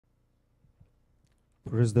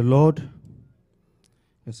Praise the Lord.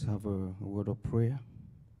 Let's have a word of prayer.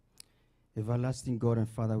 Everlasting God and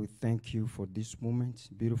Father, we thank you for this moment,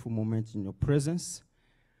 beautiful moment in your presence.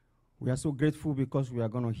 We are so grateful because we are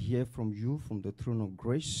going to hear from you from the throne of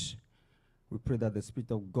grace. We pray that the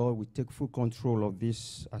Spirit of God will take full control of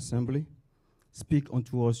this assembly. Speak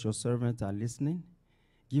unto us, your servants are listening.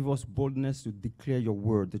 Give us boldness to declare your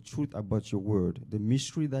word, the truth about your word, the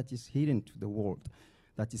mystery that is hidden to the world,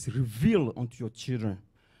 that is revealed unto your children.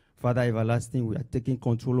 Father everlasting, we are taking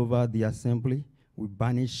control over the assembly. We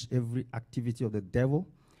banish every activity of the devil,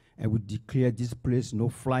 and we declare this place no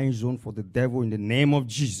flying zone for the devil in the name of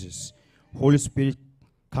Jesus. Holy Spirit,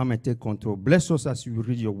 come and take control. Bless us as you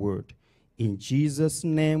read your word. In Jesus'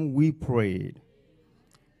 name we prayed.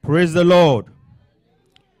 Praise the Lord.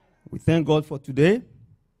 We thank God for today.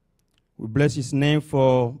 We bless his name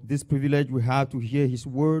for this privilege we have to hear his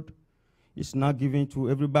word. It's not given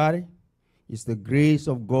to everybody. It's the grace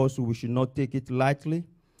of God, so we should not take it lightly.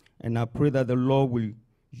 And I pray that the Lord will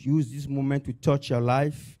use this moment to touch your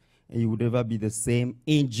life, and you will never be the same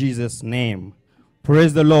in Jesus' name.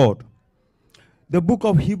 Praise the Lord. The book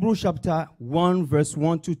of Hebrews chapter 1, verse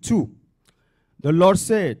 1 to 2. The Lord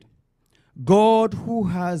said, God who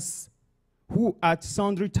at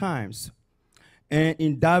sundry times and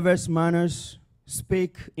in diverse manners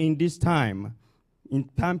spake in time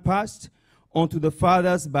past, unto the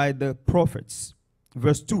fathers by the prophets.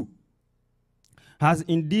 Verse 2. Has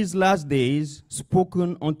in these last days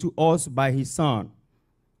spoken unto us by his Son,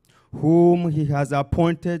 whom he has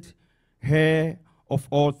appointed heir of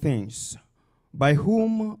all things, by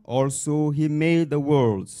whom also he made the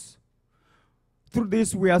worlds. Through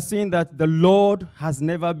this we are seeing that the Lord has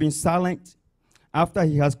never been silent. After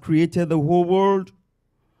he has created the whole world,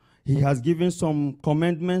 he has given some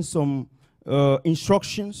commandments, some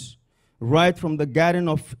instructions, right from the Garden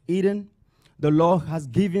of Eden. The Lord has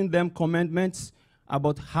given them commandments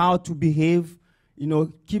about how to behave,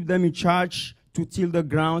 keep them in charge, to till the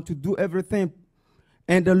ground, to do everything.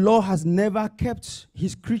 And the Lord has never kept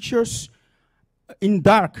his creatures in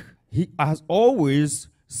dark. He has always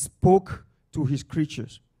spoke to his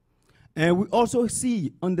creatures. And we also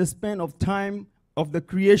see on the span of time of the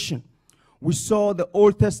creation, we saw the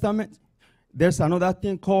Old Testament. There's another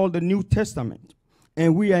thing called the New Testament.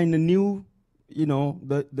 And we are in the new,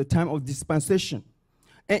 the time of dispensation.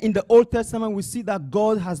 And in the Old Testament, we see that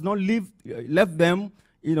God has not left them,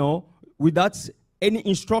 without any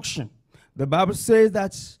instruction. The Bible says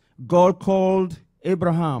that God called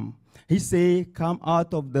Abraham. He said, come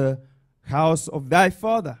out of the house of thy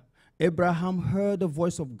father. Abraham heard the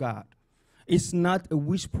voice of God. It's not a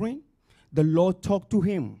whispering. The Lord talked to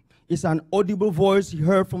him. It's an audible voice he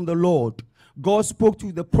heard from the Lord. God spoke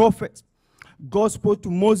to the prophets. God spoke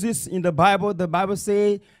to Moses in the Bible. The Bible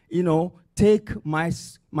says, take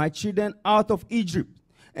my children out of Egypt.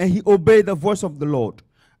 And he obeyed the voice of the Lord.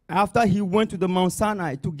 After he went to the Mount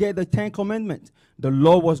Sinai to get the 10 Commandments, the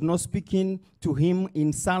Lord was not speaking to him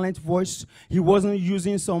in silent voice. He wasn't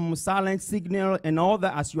using some silent signal and all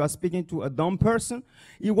that as you are speaking to a dumb person.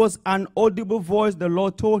 It was an audible voice the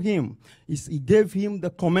Lord told him. He gave him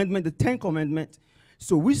the commandment, the 10 Commandments.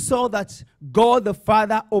 So we saw that God the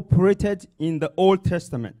Father operated in the Old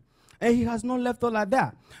Testament. And he has not left all like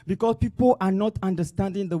that, because people are not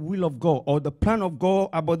understanding the will of God or the plan of God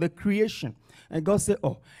about the creation. And God said,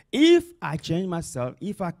 if I change myself,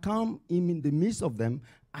 if I come in the midst of them,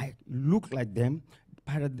 I look like them,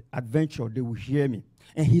 by the adventure, they will hear me.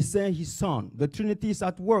 And he sent his Son. The Trinity is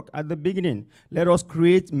at work at the beginning. Let us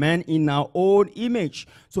create man in our own image.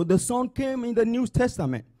 So the Son came in the New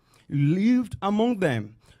Testament, lived among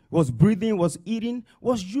them, was breathing, was eating,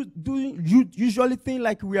 was doing usually things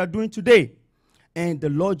like we are doing today. And the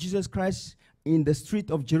Lord Jesus Christ in the street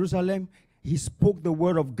of Jerusalem, he spoke the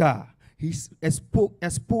word of God. He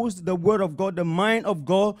exposed the word of God, the mind of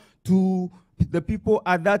God to the people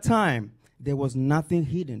at that time. There was nothing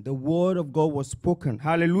hidden. The word of God was spoken.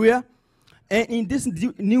 Hallelujah. And in this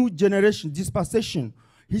new generation, dispensation,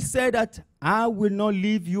 he said that I will not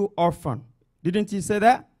leave you orphan. Didn't he say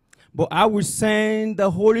that? But I will send the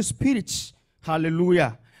Holy Spirit.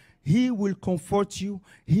 Hallelujah. He will comfort you.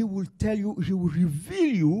 He will tell you. He will reveal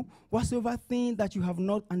you whatsoever thing that you have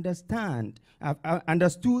not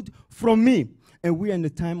understood from me. And we are in the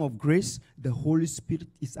time of grace. The Holy Spirit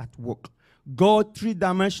is at work. God,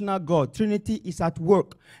 three-dimensional God, Trinity is at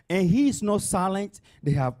work. And he is not silent.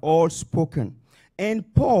 They have all spoken. And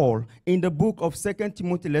Paul, in the book of 2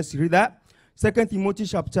 Timothy, let's read that. 2 Timothy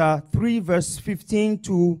chapter 3, verse 15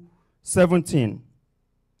 to 17.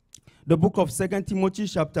 The book of 2 Timothy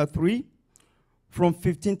chapter 3, from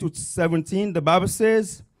 15 to 17, the Bible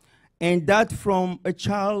says, and that from a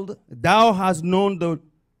child thou hast known the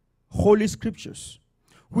holy scriptures,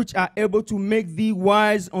 which are able to make thee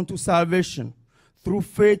wise unto salvation, through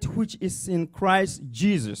faith which is in Christ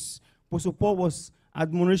Jesus. Apostle Paul was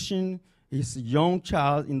admonishing his young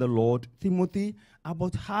child in the Lord, Timothy,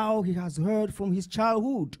 about how he has heard from his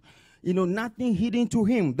childhood. Nothing hidden to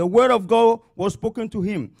him. The word of God was spoken to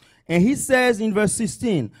him. And he says in verse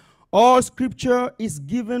 16, all scripture is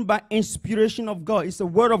given by inspiration of God. It's the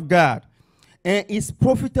word of God. And it's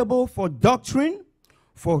profitable for doctrine,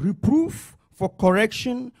 for reproof, for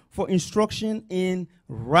correction, for instruction in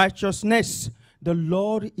righteousness. The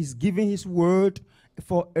Lord is giving his word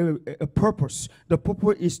for a purpose. The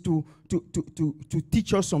purpose is to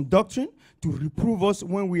teach us some doctrine, to reprove us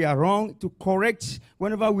when we are wrong, to correct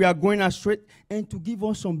whenever we are going astray, and to give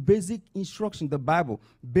us some basic instruction, the Bible,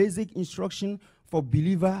 basic instruction for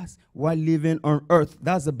believers while living on earth.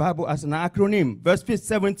 That's the Bible as an acronym. Verse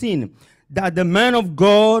 17, that the man of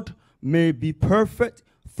God may be perfect,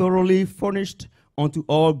 thoroughly furnished unto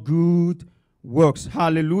all good works.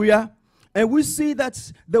 Hallelujah. And we see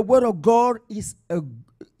that the word of God is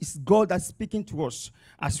God that's speaking to us.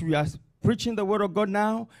 As we are preaching the word of God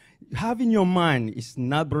now, have in your mind, it's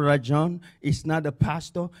not Brother John, it's not the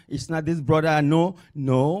pastor, it's not this brother I know.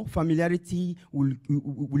 No, familiarity will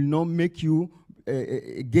not make you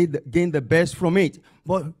gain the best from it.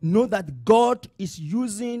 But know that God is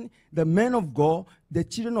using the men of God, the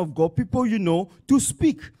children of God, people to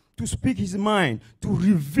speak his mind, to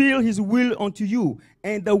reveal his will unto you.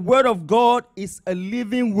 And the word of God is a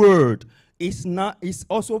living word. It's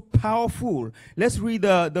also powerful. Let's read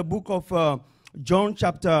the book of John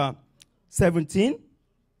chapter 17.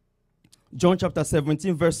 John chapter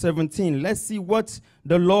 17, verse 17. Let's see what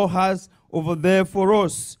the Lord has over there for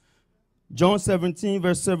us. John 17,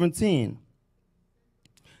 verse 17.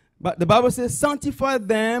 But the Bible says, sanctify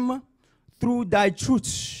them through thy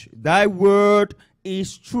truth. Thy word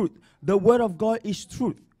is truth. The word of God is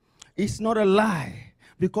truth. It's not a lie,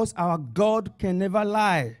 because our God can never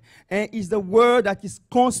lie. And it's the word that is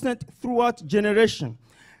constant throughout generation.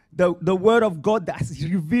 The word of God that's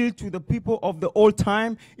revealed to the people of the old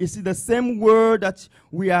time is the same word that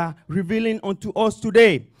we are revealing unto us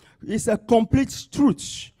today. It's a complete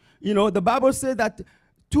truth. The Bible says that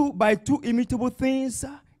by two immutable things,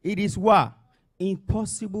 it is what?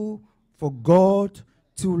 Impossible for God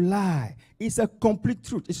to lie. It's a complete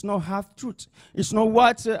truth. It's not half truth. It's not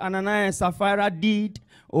what Ananias and Sapphira did,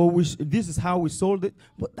 or this is how we sold it.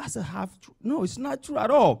 But that's a half truth. No, it's not true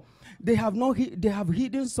at all. They have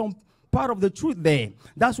hidden some part of the truth there.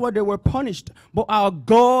 That's why they were punished. But our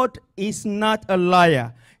God is not a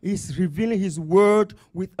liar. He's revealing his word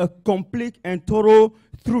with a complete and total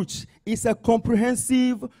truth. It's a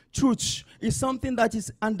comprehensive truth. It's something that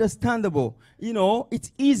is understandable.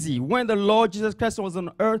 It's easy. When the Lord Jesus Christ was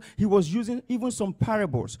on earth, he was using even some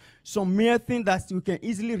parables, some mere thing that you can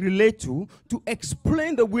easily relate to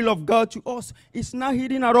explain the will of God to us. It's not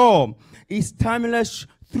hidden at all. It's timeless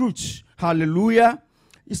truth. Hallelujah.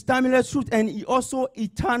 It's timeless truth, and also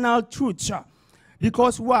eternal truth.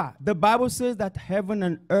 Because what? The Bible says that heaven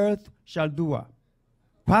and earth shall do what?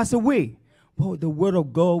 Pass away. But the word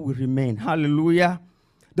of God will remain. Hallelujah.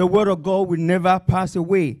 The word of God will never pass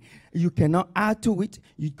away. You cannot add to it.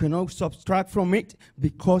 You cannot subtract from it,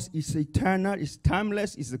 because it's eternal, it's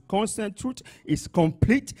timeless, it's a constant truth, it's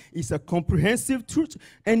complete, it's a comprehensive truth,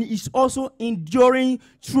 and it's also enduring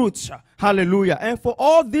truth. Hallelujah. And for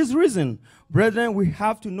all this reason, brethren, we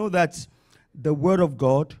have to know that the word of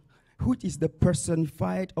God, which is the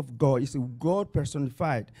personified of God, is God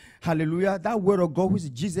personified. Hallelujah. That word of God, which is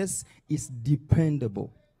Jesus, is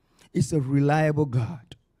dependable. It's a reliable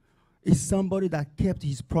God. It's somebody that kept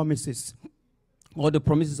his promises. All the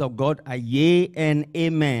promises of God are yea and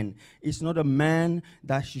amen. It's not a man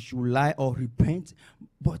that she should lie or repent,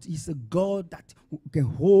 but it's a God that can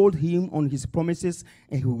hold him on his promises,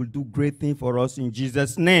 and he will do great things for us in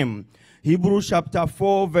Jesus' name. Hebrews chapter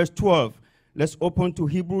 4, verse 12. Let's open to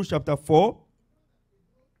Hebrews chapter 4.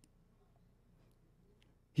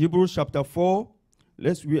 Hebrews chapter 4.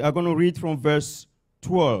 We are going to read from verse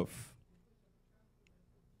 12.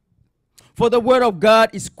 For the word of God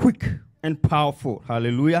is quick and powerful,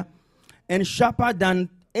 hallelujah, and sharper than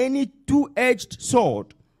any two-edged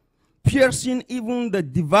sword, piercing even the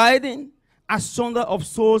dividing asunder of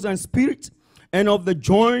souls and spirit, and of the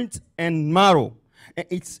joint and marrow. And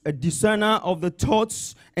it's a discerner of the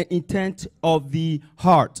thoughts and intent of the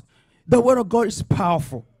heart. The word of God is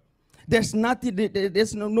powerful. There's nothing,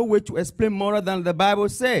 there's no way to explain more than the Bible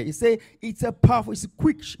says. It says it's a powerful, it's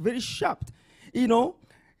quick, very sharp.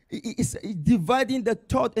 It's dividing the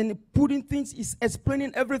thought and putting things, is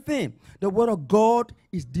explaining everything. The word of God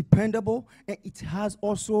is dependable, and it has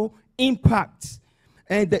also impact.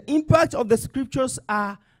 And the impact of the scriptures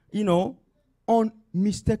are,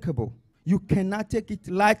 unmistakable. You cannot take it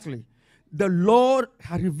lightly. The Lord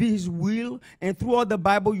has revealed his will, and throughout the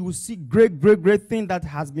Bible, you will see great, great, great thing that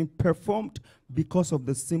has been performed because of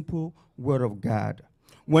the simple word of God.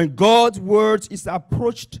 When God's word is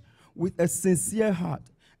approached with a sincere heart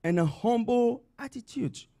and a humble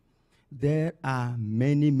attitude, there are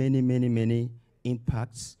many, many, many, many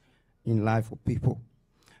impacts in life of people.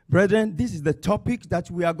 Brethren, this is the topic that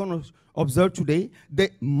we are going to observe today, the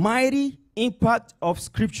mighty impact of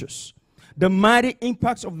scriptures, the mighty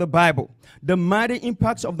impacts of the Bible, the mighty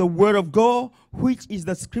impacts of the Word of God, which is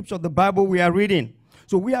the scripture of the Bible we are reading.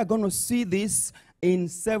 So we are going to see this in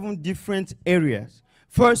 7 different areas.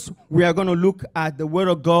 First, we are going to look at the Word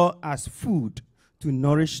of God as food to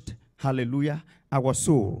nourish, hallelujah, our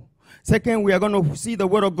soul. Second, we are going to see the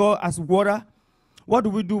Word of God as water. What do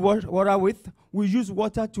we do water with? We use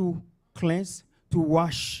water to cleanse, to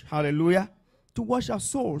wash, hallelujah, to wash our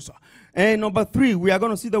souls. And number 3, we are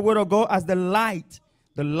going to see the Word of God as the light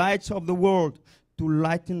of the world, to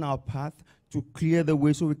lighten our path, to clear the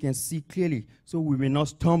way so we can see clearly, so we may not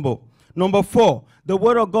stumble. Number 4, the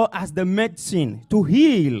Word of God as the medicine to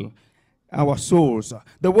heal our souls.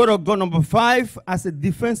 The Word of God, number 5, as a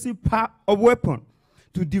defensive weapon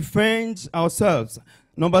to defend ourselves.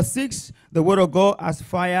 Number 6, the Word of God as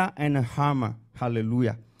fire and a hammer.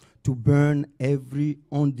 Hallelujah. To burn every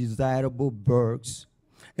undesirable bugs,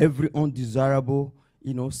 every undesirable,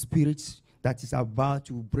 spirits that is about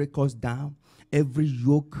to break us down, every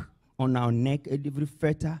yoke on our neck, every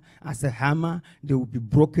fetter as a hammer, they will be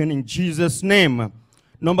broken in Jesus' name.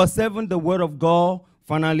 Number 7, the Word of God,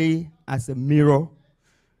 finally, as a mirror.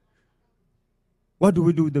 What do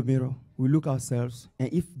we do with the mirror? We look ourselves,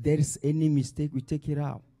 and if there is any mistake, we take it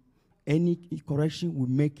out. Any correction, we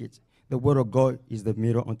make it. The Word of God is the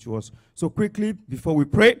mirror unto us. So quickly, before we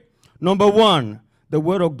pray, number 1, the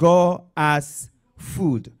Word of God as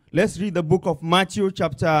food. Let's read the book of Matthew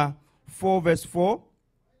chapter 4, verse 4.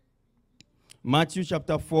 Matthew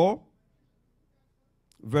chapter 4,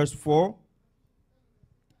 verse 4.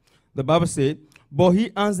 The Bible said, "But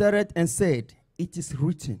he answered and said, It is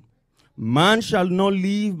written, Man shall not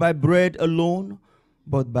live by bread alone,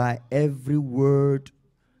 but by every word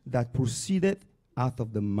that proceedeth out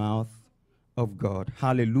of the mouth of God."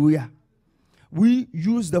 Hallelujah. We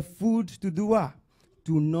use the food to do what?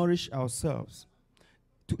 To nourish ourselves,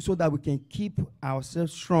 so that we can keep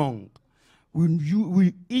ourselves strong.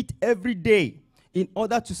 We eat every day in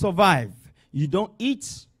order to survive. You don't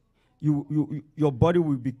eat, your body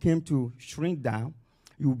will begin to shrink down.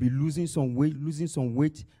 You will be losing some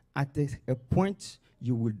weight. At a point,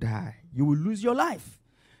 you will die. You will lose your life.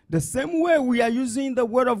 The same way we are using the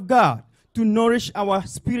Word of God to nourish our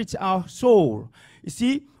spirit, our soul. You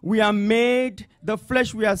see, we are made, the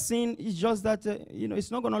flesh we are seeing is just that,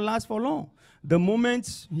 it's not going to last for long. The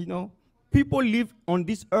moment, people live on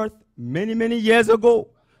this earth many, many years ago,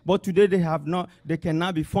 but today they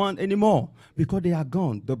cannot be found anymore because they are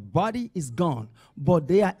gone. The body is gone, but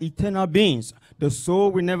they are eternal beings. The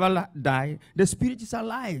soul will never die. The spirit is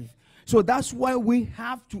alive. So that's why we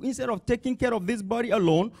have to, instead of taking care of this body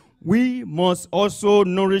alone, we must also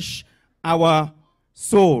nourish our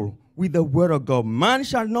soul with the Word of God. Man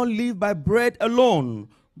shall not live by bread alone,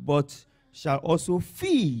 but shall also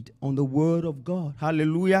feed on the Word of God.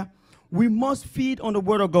 Hallelujah. We must feed on the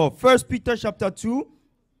Word of God. 1 Peter chapter 2.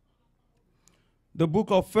 The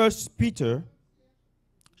book of 1 Peter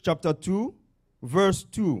chapter 2, verse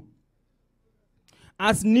 2.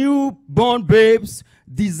 As newborn babes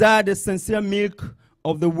desire the sincere milk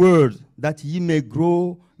of the word, that ye may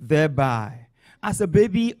grow thereby. As a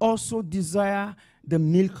baby also desire the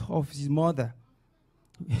milk of his mother.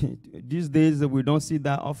 These days we don't see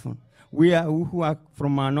that often. We are who are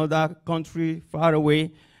from another country far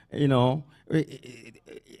away,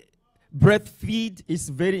 breastfeed is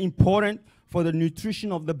very important for the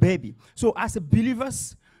nutrition of the baby. So as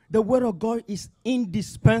believers, the Word of God is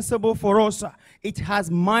indispensable for us. It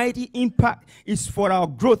has mighty impact. It's for our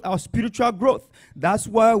growth, our spiritual growth. That's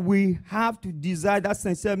why we have to desire that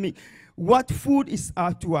sincere meat. What food is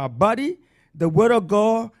to our body, the Word of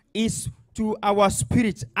God is to our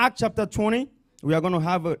spirit. Acts chapter 20. We are going to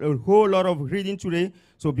have a whole lot of reading today,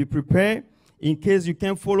 so be prepared. In case you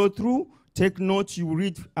can't follow through, take notes, you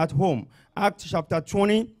read at home. Acts chapter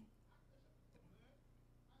 20.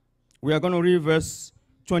 We are going to read verse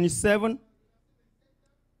 27.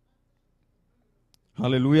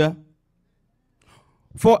 Hallelujah.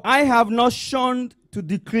 "For I have not shunned to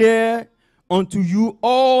declare unto you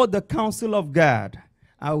all the counsel of God.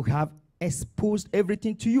 I will have exposed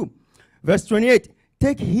everything to you. Verse 28,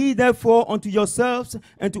 take heed therefore unto yourselves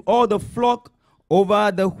and to all the flock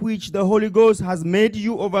over the which the Holy Ghost has made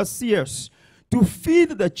you overseers, to feed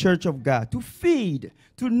the church of God, to feed,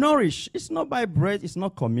 to nourish. It's not by bread, it's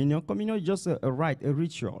not communion. Communion is just a rite, a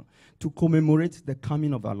ritual to commemorate the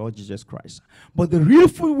coming of our Lord Jesus Christ. But the real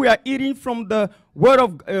food we are eating from the word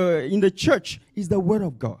of in the church is the word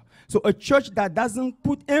of God. So a church that doesn't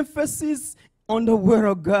put emphasis on the word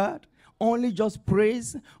of God, only just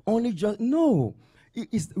praise, no.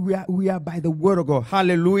 We are by the word of God.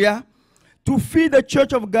 Hallelujah. To feed the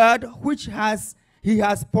church of God, which he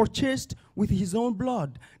has purchased with his own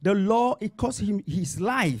blood. The law, it cost him his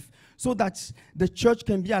life so that the church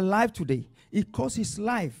can be alive today. It cost his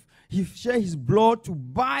life. He shed his blood to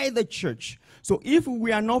buy the church. So if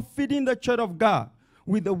we are not feeding the church of God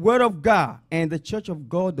with the word of God, and the church of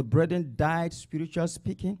God, the brethren died, spiritually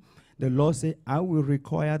speaking, the Lord said, I will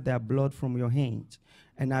require their blood from your hand.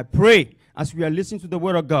 And I pray, as we are listening to the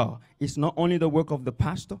word of God, it's not only the work of the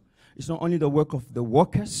pastor, it's not only the work of the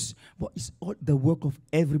workers, but it's all the work of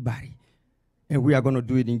everybody. And we are going to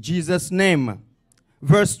do it in Jesus' name.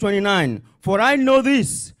 Verse 29, for I know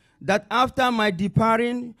this, that after my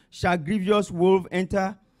departing shall grievous wolves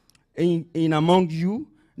enter in among you,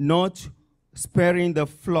 not sparing the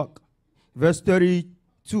flock. Verse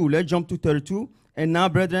 32, let's jump to 32. And now,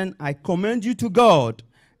 brethren, I commend you to God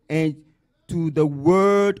and to the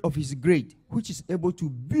word of his grace, which is able to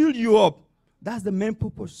build you up. That's the main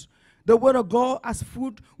purpose. The word of God as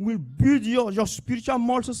food will build your spiritual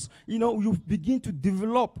muscles. You begin to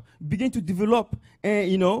develop,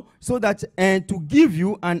 so that, and to give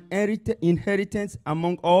you an inheritance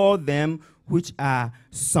among all them which are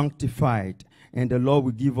sanctified. And the Lord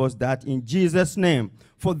will give us that in Jesus' name.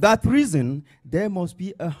 For that reason, there must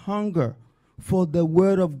be a hunger for the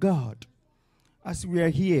word of God. As we are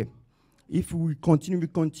here, if we continue,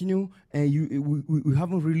 and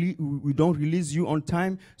we don't release you on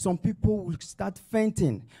time, some people will start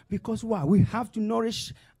fainting. Because why? We have to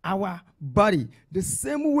nourish our body. The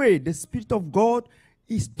same way the Spirit of God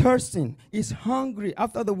is thirsting, is hungry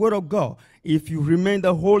after the word of God. If you remain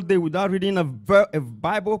the whole day without reading a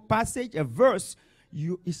Bible passage, a verse,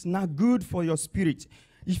 it's not good for your spirit.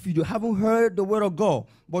 If you haven't heard the word of God,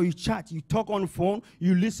 but you chat, you talk on the phone,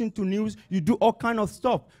 you listen to news, you do all kind of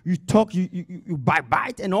stuff. You talk, you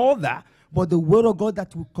bite and all that. But the word of God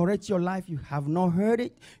that will correct your life, you have not heard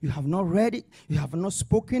it, you have not read it, you have not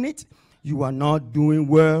spoken it. You are not doing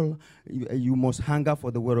well. You must hunger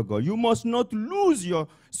for the word of God. You must not lose your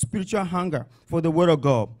spiritual hunger for the word of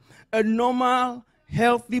God. A normal,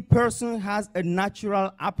 healthy person has a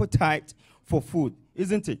natural appetite for food,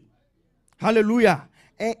 isn't it? Hallelujah.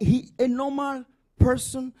 A normal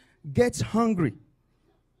person gets hungry.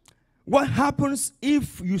 What happens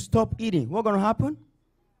if you stop eating? What's going to happen?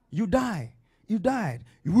 You die. You died.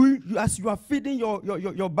 As you are feeding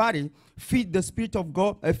your body, feed the Spirit of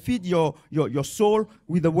God, feed your soul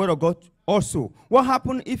with the word of God also. What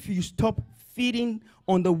happens if you stop feeding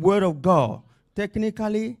on the word of God?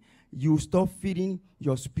 Technically, you stop feeding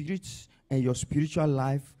your spirit, and your spiritual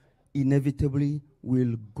life inevitably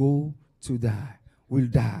will go to die. Will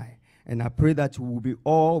die. And I pray that we will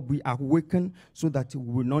all be awakened so that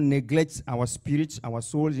we will not neglect our spirits, our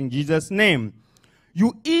souls in Jesus' name.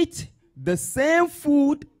 You eat the same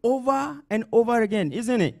food over and over again,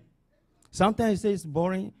 isn't it? Sometimes you say it's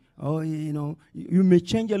boring. Oh, you may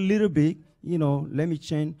change a little bit, let me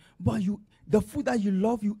change. But the food that you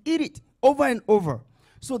love, you eat it over and over.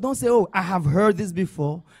 So don't say, oh, I have heard this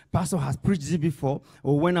before. Pastor has preached this before.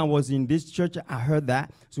 Or when I was in this church, I heard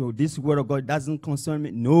that. So this word of God doesn't concern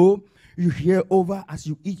me. No. You hear over as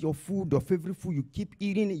you eat your food, your favorite food. You keep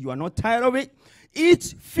eating it. You are not tired of it.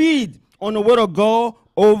 Feed on the word of God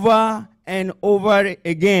over and over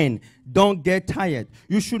again. Don't get tired.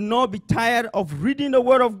 You should not be tired of reading the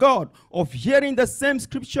word of God, of hearing the same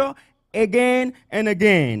scripture again and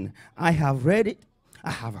again. I have read it.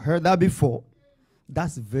 I have heard that before.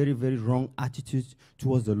 That's a very, very wrong attitude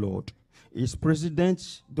towards the Lord. Is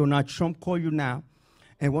President Donald Trump call you now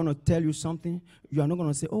and want to tell you something? You are not going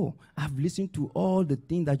to say, oh, I've listened to all the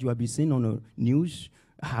things that you have been saying on the news.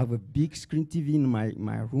 I have a big screen TV in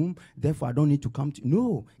my room, therefore I don't need to come to.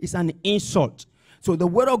 No, it's an insult. So the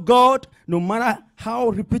word of God, no matter how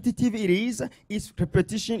repetitive it is, its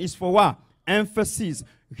repetition is for what? Emphasis.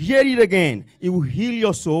 Hear it again. It will heal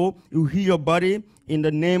your soul. It will heal your body in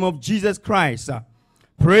the name of Jesus Christ.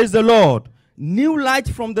 Praise the Lord. New light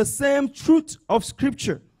from the same truth of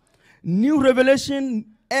Scripture. New revelation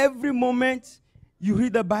every moment you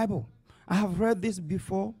read the Bible. I have read this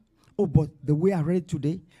before. Oh, but the way I read it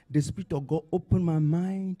today, the Spirit of God opened my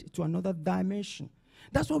mind to another dimension.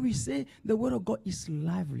 That's why we say the Word of God is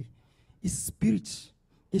lively. It's spirit.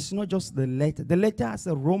 It's not just the letter. The letter as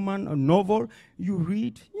a Roman, a novel, you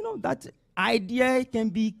read, that idea can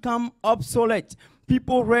become obsolete.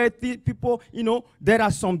 People read it, there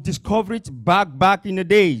are some discoveries back in the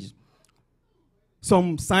days.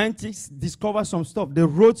 Some scientists discovered some stuff. They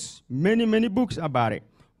wrote many books about it.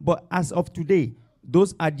 But as of today,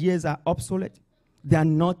 those ideas are obsolete. They are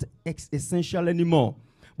not essential anymore.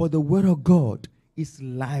 But the Word of God is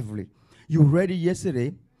lively. You read it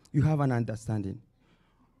yesterday, you have an understanding.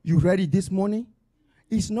 You read it this morning,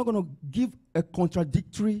 it's not going to give a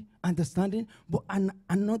contradictory understanding, but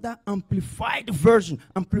another amplified version,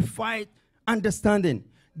 amplified understanding.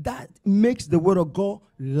 That makes the Word of God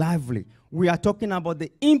lively. We are talking about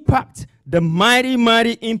the impact, the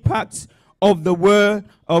mighty impact of the Word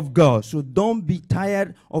of God. So don't be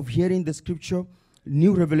tired of hearing the scripture,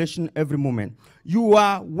 new revelation every moment. You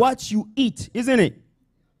are what you eat, isn't it?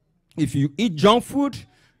 If you eat junk food,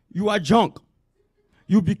 you are junk.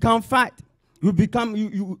 You become fat. You become,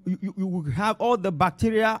 you have all the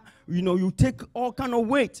bacteria, you take all kind of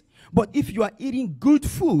weight. But if you are eating good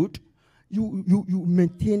food, you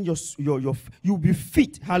maintain you'll be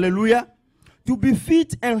fit. Hallelujah. To be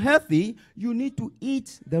fit and healthy, you need to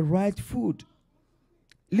eat the right food.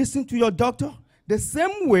 Listen to your doctor. The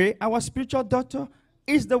same way our spiritual doctor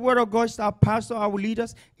is the Word of God, is our pastor, our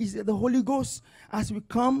leaders, is the Holy Ghost. As we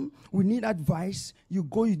come, we need advice. You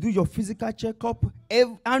go, you do your physical checkup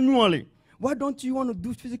annually. Why don't you want to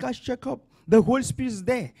do physical checkup? The Holy Spirit is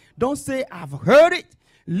there. Don't say, I've heard it.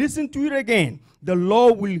 Listen to it again. The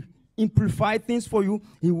Lord will amplify things for you.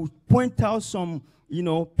 He will point out some,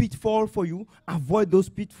 pitfall for you. Avoid those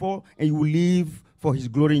pitfalls, and you will live for His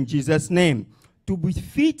glory in Jesus' name. To be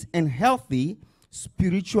fit and healthy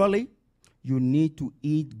spiritually, you need to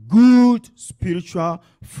eat good spiritual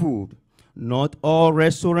food. Not all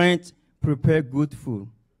restaurants prepare good food.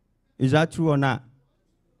 Is that true or not?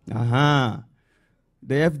 The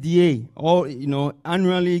FDA,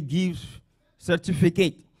 annually gives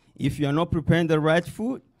certificate. If you are not preparing the right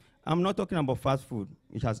food, I'm not talking about fast food.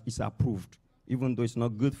 It's approved, even though it's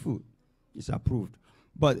not good food. It's approved.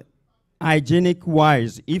 But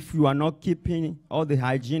hygienic-wise, if you are not keeping all the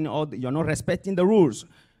hygiene, you're not respecting the rules,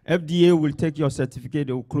 FDA will take your certificate.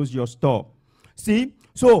 They will close your store. See?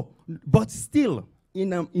 So, but still,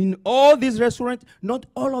 in all these restaurants, not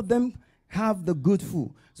all of them have the good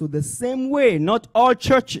food. So the same way, not all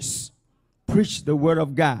churches preach the Word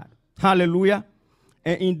of God. Hallelujah.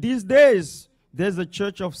 And in these days, there's a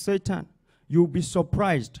church of Satan. You'll be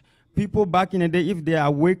surprised. People back in the day, if they are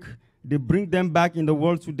awake, they bring them back in the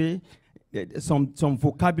world today. Some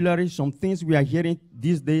vocabulary, some things we are hearing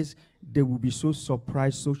these days, they will be so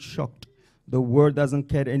surprised, so shocked. The world doesn't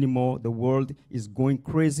care anymore. The world is going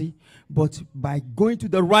crazy. But by going to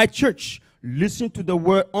the right church, listen to the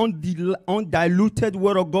word, undiluted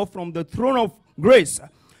Word of God from the throne of grace,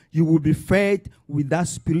 you will be fed with that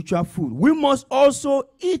spiritual food. We must also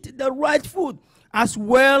eat the right food as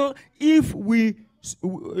well,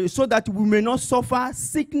 so that we may not suffer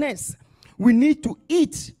sickness. We need to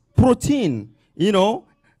eat protein.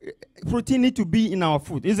 Protein needs to be in our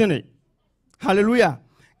food, isn't it? Hallelujah.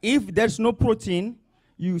 If there's no protein,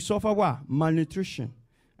 you suffer what? Malnutrition.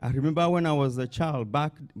 I remember when I was a child,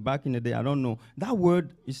 back in the day, I don't know. That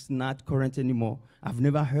word is not current anymore. I've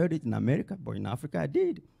never heard it in America, but in Africa I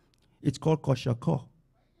did. It's called kwashiorkor.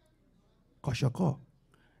 Kwashiorkor.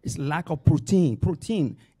 It's lack of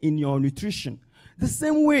protein in your nutrition. The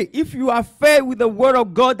same way, if you are fed with the Word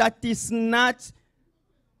of God that is not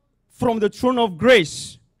from the throne of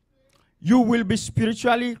grace, you will be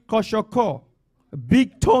spiritually kwashiorkor,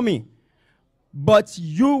 big tummy, but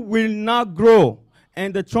you will not grow.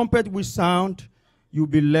 And the trumpet will sound, you'll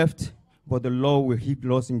be left, but the Lord will heap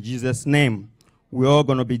loss in Jesus' name. We're all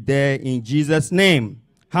going to be there in Jesus' name.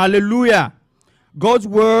 Hallelujah. God's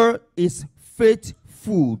word is faith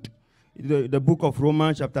food. The book of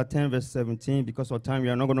Romans chapter 10 verse 17. Because of time, we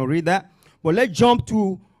are not going to read that. But let's jump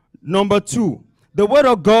to number 2. The Word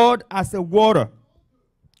of God as a water.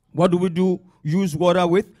 What do? Use water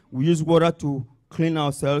with? We use water to clean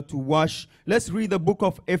ourselves, to wash. Let's read the book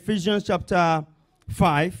of Ephesians chapter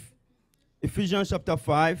 5. Ephesians chapter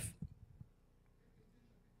 5.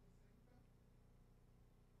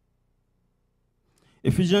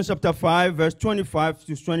 Ephesians chapter 5, verse 25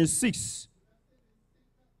 to 26.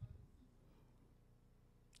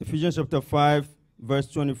 Ephesians chapter 5, verse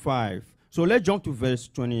 25. So let's jump to verse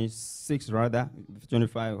 26 rather.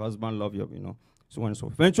 25, husband love you, so on and so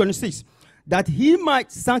forth. Verse 26. that he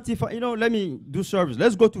might sanctify. Let me do service.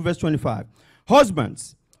 Let's go to verse 25.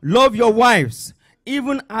 Husbands, love your wives,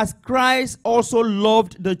 even as Christ also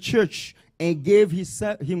loved the church and gave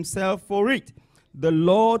himself for it. The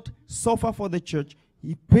Lord suffered for the church.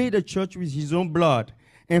 He paid the church with his own blood.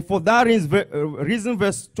 And for that reason,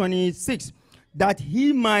 verse 26, that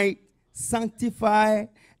he might sanctify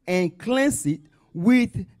and cleanse it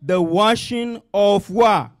with the washing of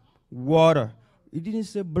what? Water. It didn't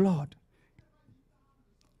say blood.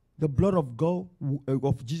 The blood of God,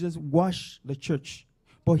 of Jesus, washed the church.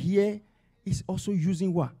 But here, it's also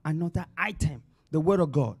using what? Another item, the word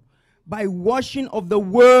of God. By washing of the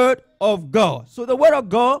word of God. So the word of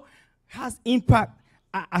God has impact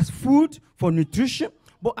as food for nutrition,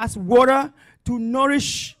 but as water to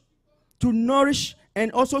nourish,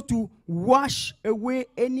 and also to wash away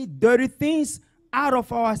any dirty things out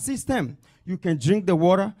of our system. You can drink the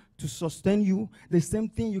water to sustain you. The same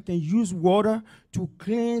thing, you can use water to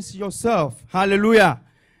cleanse yourself. Hallelujah.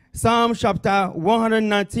 Psalm chapter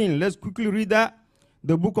 119. Let's quickly read that.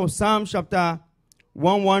 The book of Psalm chapter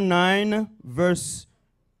 119, verse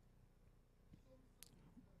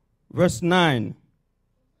 9.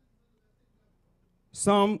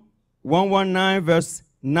 Psalm 119, verse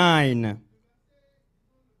 9.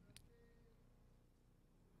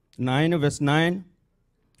 9, verse 9.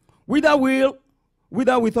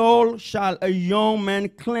 Withal shall a young man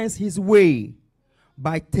cleanse his way,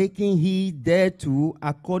 by taking heed thereto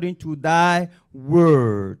according to thy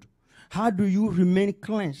word. How do you remain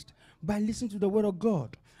cleansed? By listening to the word of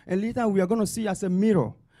God. And later we are going to see as a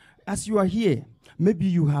mirror. As you are here, maybe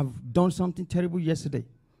you have done something terrible yesterday.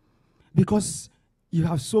 Because you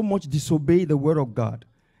have so much disobeyed the word of God.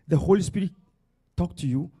 The Holy Spirit talked to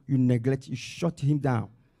you, you neglect, you shut him down.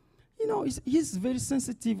 He's very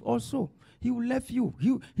sensitive also. He will leave you.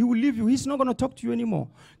 He will leave you. He's not going to talk to you anymore.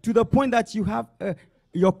 To the point that you have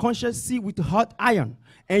your conscience see with hot iron.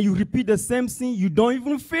 And you repeat the same sin. You don't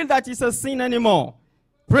even feel that it's a sin anymore.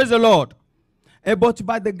 Praise the Lord. But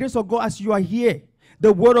by the grace of God, as you are here,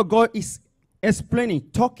 the word of God is explaining,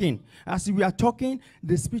 talking. As we are talking,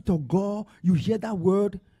 the Spirit of God, you hear that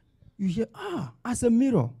word. You hear, as a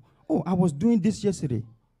mirror. Oh, I was doing this yesterday.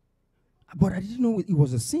 But I didn't know it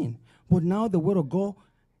was a sin. But now the word of God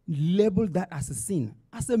labeled that as a sin.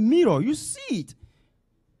 As a mirror, you see it.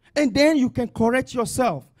 And then you can correct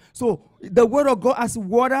yourself. So the word of God as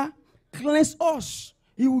water cleanse us.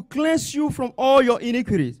 He will cleanse you from all your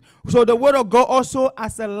iniquities. So the word of God also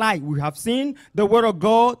as a light. We have seen the word of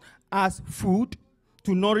God as food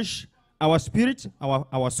to nourish our spirit,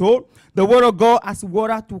 our soul. The word of God as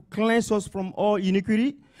water to cleanse us from all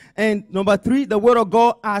iniquity. And number 3, the word of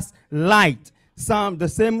God as light. Psalm, the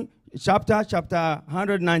same chapter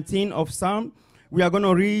 119 of Psalm. We are going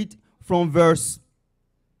to read from verse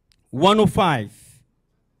 105.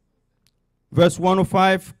 Verse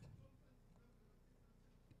 105.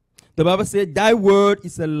 The Bible said, thy word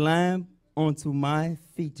is a lamp unto my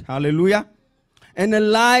feet. Hallelujah. And a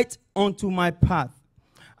light unto my path.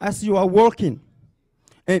 As you are walking.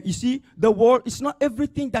 And you see, the world, it's not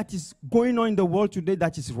everything that is going on in the world today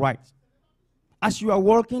that is right. As you are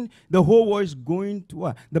walking, the whole world is going to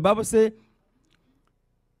what? The Bible says,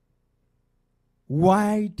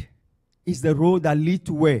 wide is the road that leads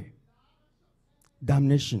to where?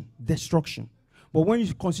 Damnation, destruction. But when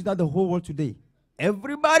you consider the whole world today,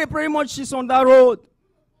 everybody pretty much is on that road.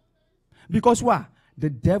 Because what? The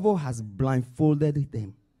devil has blindfolded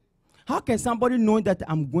them. How can somebody know that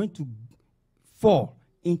I'm going to fall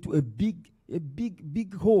into a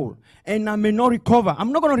big hole and I may not recover?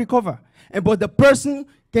 I'm not going to recover. But the person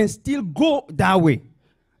can still go that way.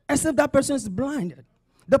 Except that person is blinded.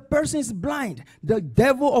 The person is blind. The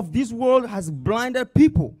devil of this world has blinded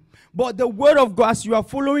people. But the word of God, as you are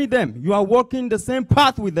following them, you are walking the same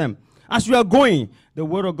path with them. As you are going, the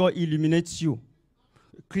word of God illuminates you.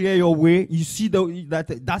 Clear your way. You see that's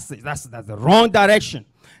the wrong direction.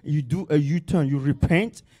 You do a U-turn. You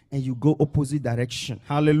repent and you go opposite direction.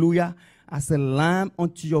 Hallelujah. As a lamp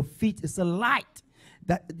unto your feet, it's a light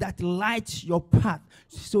that lights your path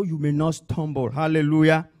so you may not stumble.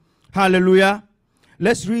 Hallelujah. Hallelujah.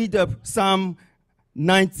 Let's read Psalm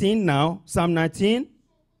 19 now. Psalm 19,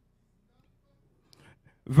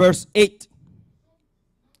 verse 8.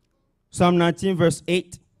 Psalm 19, verse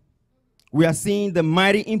 8. We are seeing the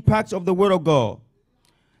mighty impact of the word of God.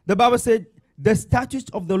 The Bible said, the statutes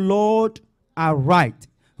of the Lord are right,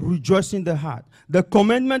 rejoicing the heart. The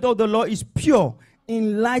commandment of the Lord is pure,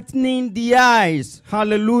 enlightening the eyes.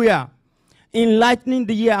 Hallelujah. Enlightening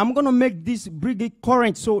the ear. I'm going to make this bring it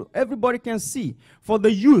current so everybody can see. For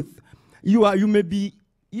the youth, you may be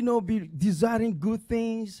be desiring good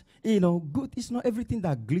things. Good is not everything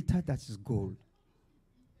that glitters that is gold.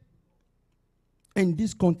 In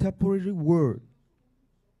this contemporary world,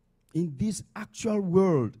 in this actual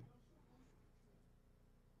world,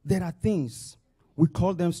 there are things, we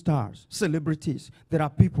call them stars, celebrities. There are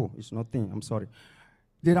people, it's nothing, I'm sorry.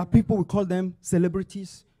 There are people, we call them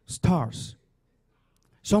celebrities, stars.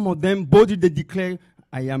 Some of them boldly they declare,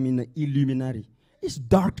 I am in the Illuminati. It's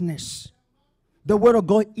darkness. The word of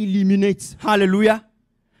God illuminates. Hallelujah.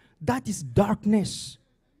 That is darkness.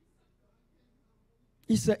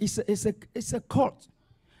 It's a cult.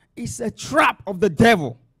 It's a trap of the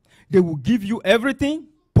devil. They will give you everything,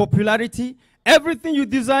 popularity, everything you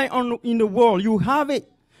desire in the world. You have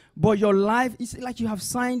it. But your life is like you have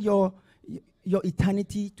signed your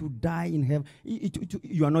eternity to die in hell.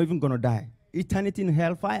 You are not even going to die. Eternity in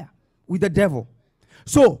hellfire with the devil.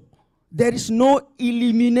 So, there is no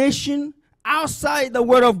elimination outside the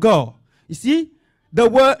word of God. You see, the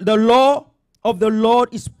law of the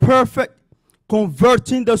Lord is perfect,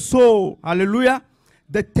 converting the soul. Hallelujah.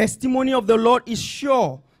 The testimony of the Lord is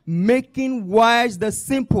sure, making wise the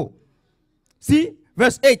simple. See,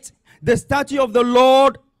 verse 8. The statutes of the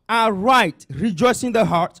Lord are right, rejoicing the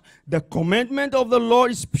heart. The commandment of the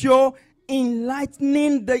Lord is pure,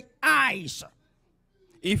 enlightening the eyes.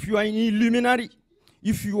 If you are an Illuminati,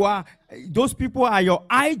 if you are, those people are your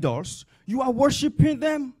idols, you are worshiping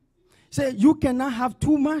them. Say, you cannot have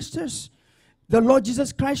two masters. The Lord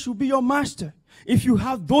Jesus Christ should be your master. If you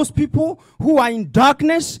have those people who are in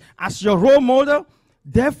darkness as your role model,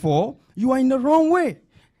 therefore, you are in the wrong way.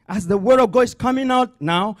 As the word of God is coming out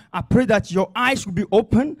now, I pray that your eyes will be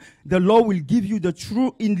open. The Lord will give you the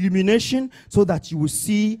true illumination so that you will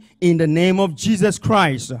see in the name of Jesus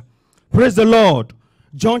Christ. Praise the Lord.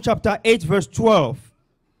 John chapter 8 verse 12.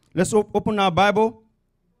 Let's open our Bible.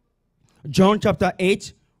 John chapter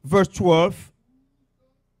 8 verse 12.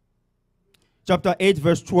 Chapter 8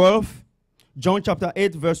 verse 12. John chapter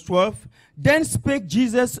 8 verse 12. Then spake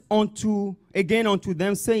Jesus again unto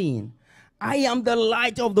them, saying, I am the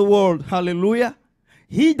light of the world. Hallelujah.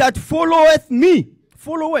 He that followeth me,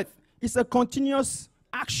 followeth. It's a continuous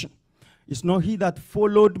action. It's not he that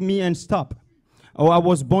followed me and stopped. Oh, I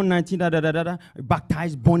was born 19,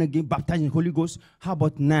 baptized, born again, baptized in the Holy Ghost. How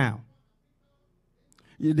about now?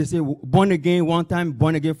 They say born again one time,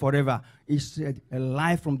 born again forever. It's a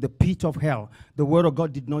life from the pit of hell. The word of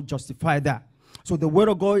God did not justify that. So the word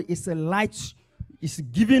of God is a light. It's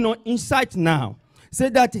giving us insight now. Say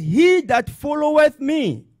that he that followeth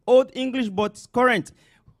me, Old English but current,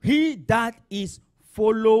 he that is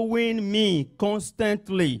following me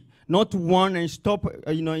constantly, not one and stop,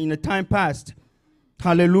 in a time past.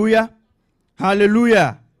 Hallelujah.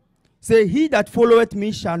 Hallelujah. Say, he that followeth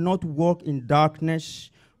me shall not walk in darkness,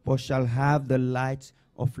 but shall have the light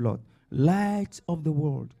of Lord. Light of the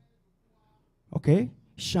world. Okay?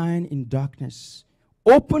 Shine in darkness.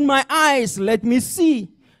 Open my eyes, let me see.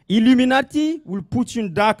 Illuminati will put you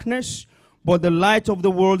in darkness, but the light of the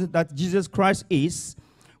world that Jesus Christ is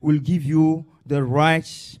will give you the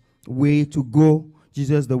right way to go.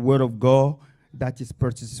 Jesus, the word of God, that is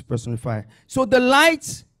personified. So the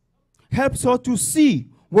light helps us to see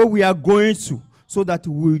where we are going to so that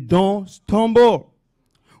we don't stumble.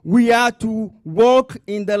 We are to walk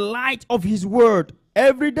in the light of his word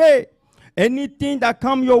every day. Anything that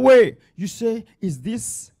comes your way, you say, is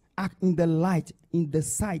this act in the light, in the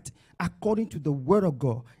sight, according to the word of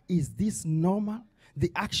God? Is this normal? The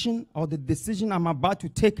action or the decision I'm about to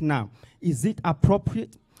take now, is it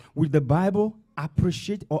appropriate? Will the Bible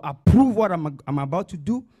appreciate or approve what I'm about to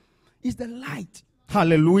do? It's the light.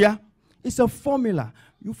 Hallelujah. It's a formula.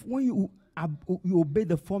 When you obey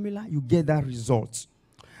the formula, you get that result.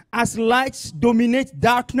 As lights dominate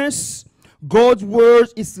darkness, God's word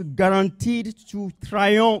is guaranteed to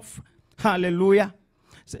triumph. Hallelujah.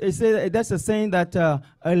 So that's a saying that a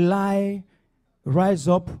lie rise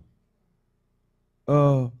up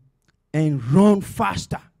and run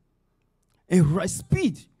faster and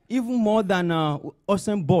speed even more than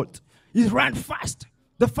Usain Bolt. He ran fast,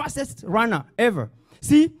 the fastest runner ever.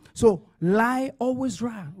 See, so lie always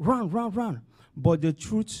run. But the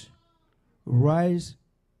truth rise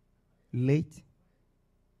late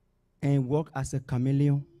and walk as a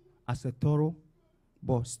chameleon, as a toro,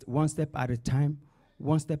 but one step at a time.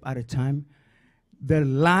 The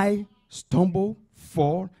lie stumble,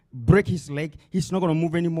 fall, break his leg. He's not going to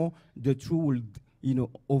move anymore. The truth will,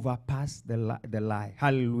 overpass the lie.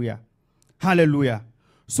 Hallelujah. Hallelujah.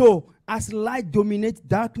 So, as light dominates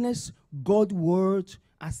darkness, God's word,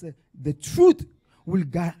 the truth, will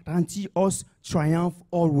guarantee us triumph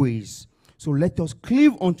always. So let us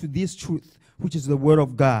cleave unto this truth which is the word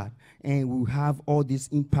of God. And we have all this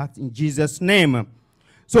impact in Jesus' name.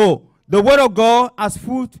 So, the word of God as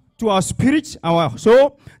food to our spirit, our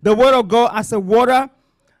soul. The word of God as a water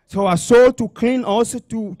to our soul, to clean us,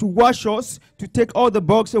 to wash us, to take all the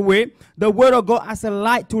bugs away. The word of God as a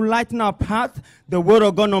light to lighten our path. The word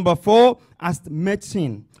of God, number 4, as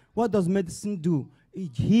medicine. What does medicine do?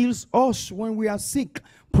 It heals us when we are sick.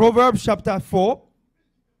 Proverbs chapter 4,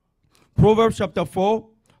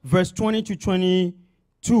 verse 20 to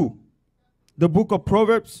 22. The book of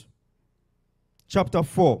Proverbs, chapter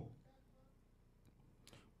 4.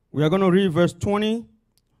 We are going to read verse 20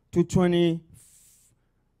 to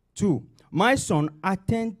 22. My son,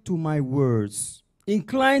 attend to my words.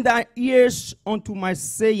 Incline thy ears unto my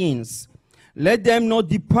sayings. Let them not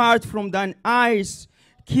depart from thine eyes.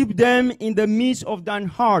 Keep them in the midst of thine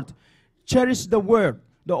heart. Cherish the word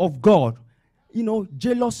of God.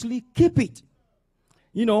 Jealously keep it.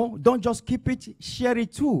 Don't just keep it, share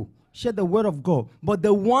it too. Share the word of God. But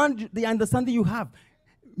the understanding you have,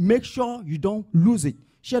 make sure you don't lose it.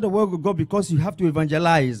 Share the word of God because you have to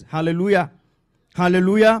evangelize. Hallelujah.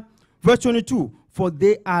 Hallelujah. Verse 22. For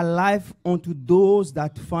they are life unto those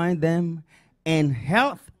that find them, and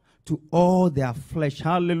health to all their flesh.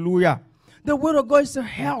 Hallelujah. The word of God is a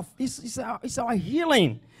health. It's our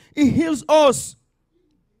healing. It heals us.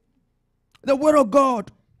 The word of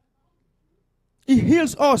God. It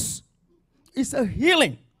heals us. It's a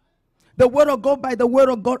healing. The word of God by the word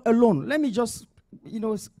of God alone. Let me just,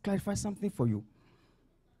 clarify something for you.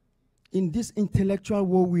 In this intellectual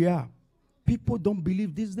world we are, people don't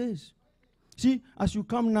believe these days. See, as you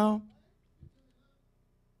come now,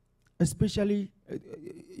 especially,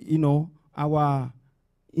 our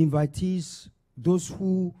invitees, those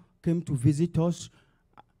who came to visit us,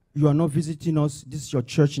 you are not visiting us. This is your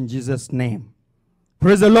church in Jesus' name.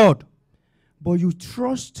 Praise the Lord. But you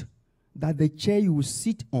trust that the chair you will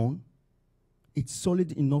sit on, it's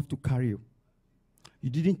solid enough to carry you. You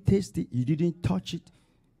didn't taste it. You didn't touch it.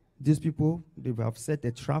 These people, they have set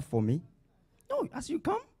a trap for me. No, as you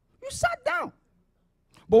come, you sat down.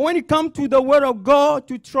 But when it comes to the word of God,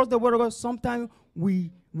 to trust the word of God, sometimes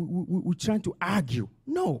we try to argue.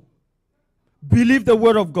 No. Believe the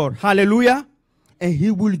word of God. Hallelujah. And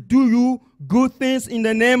he will do you good things in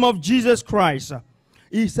the name of Jesus Christ.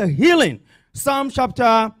 It's a healing. Psalm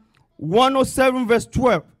chapter 107, verse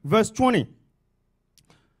 20.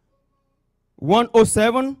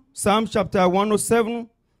 107, Psalm chapter 107,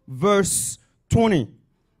 verse 20.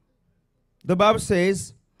 The Bible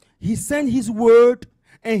says, he sent his word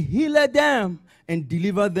and healed them and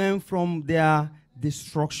delivered them from their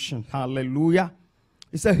destruction. Hallelujah.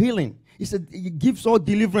 It's a healing. It gives all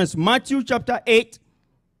deliverance. Matthew chapter 8.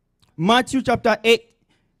 Matthew chapter 8.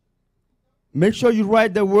 Make sure you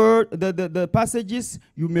write the word, the passages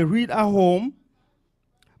you may read at home.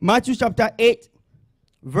 Matthew chapter 8,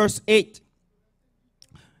 verse 8.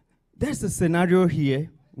 There's a scenario here.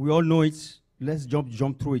 We all know it. Let's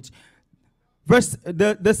jump through it.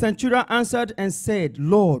 The centurion answered and said,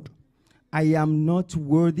 Lord, I am not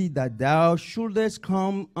worthy that thou shouldest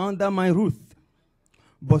come under my roof,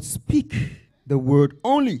 but speak the word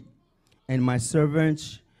only, and my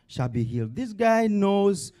servant shall be healed. This guy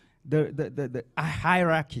knows the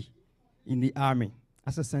hierarchy in the army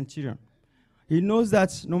as a centurion. He knows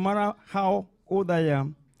that no matter how old I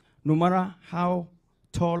am, no matter how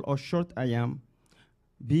tall or short I am,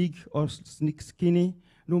 big or skinny,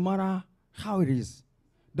 no matter how it is,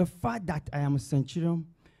 the fact that I am a centurion,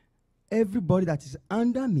 everybody that is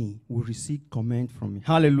under me will receive command from me.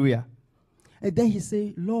 Hallelujah. And then he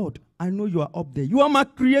said, Lord, I know you are up there. You are my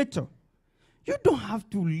creator. You don't have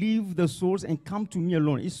to leave the souls and come to me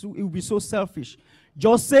alone. It will be so selfish.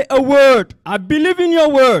 Just say a word. I believe in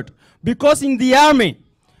your word. Because in the army,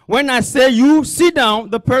 when I say you sit down,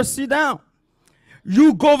 the person sit down.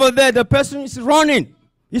 You go over there, the person is running.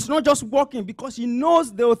 It's not just walking because he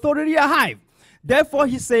knows the authority I have. Therefore,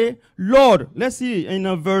 he say, Lord, let's see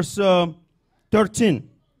in verse 13.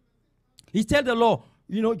 He tell the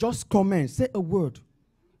Lord, just comment, say a word.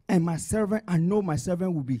 And my servant, I know my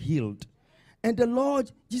servant will be healed. And the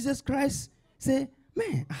Lord Jesus Christ say,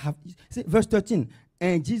 verse 13.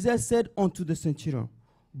 And Jesus said unto the centurion,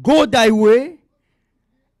 go thy way,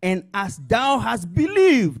 and as thou hast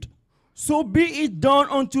believed, so be it done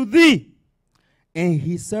unto thee. And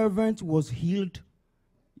his servant was healed.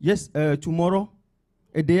 Yes, tomorrow,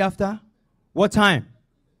 a day after. What time?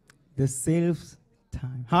 The same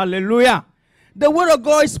time. Hallelujah. The word of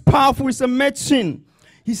God is powerful. It's a medicine.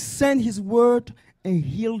 He sent his word and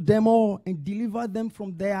healed them all and delivered them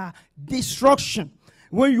from their destruction.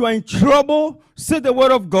 When you are in trouble, say the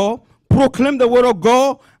word of God. Proclaim the word of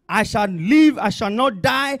God. I shall live, I shall not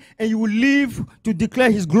die, and you will live to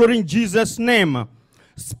declare his glory in Jesus' name.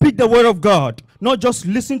 Speak the word of God. Not just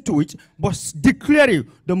listen to it, but declare it.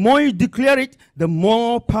 The more you declare it, the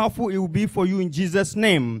more powerful it will be for you in Jesus'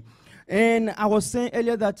 name. And I was saying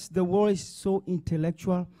earlier that the world is so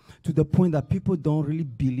intellectual to the point that people don't really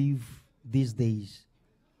believe these days.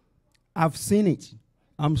 I've seen it.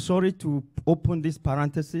 I'm sorry to open this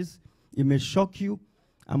parenthesis. It may shock you.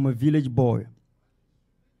 I'm a village boy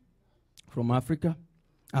from Africa.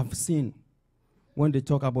 I've seen when they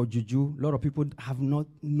talk about juju, a lot of people have not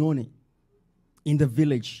known it. In the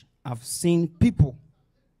village, I've seen people.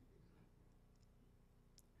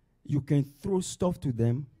 You can throw stuff to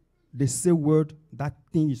them. They say word, that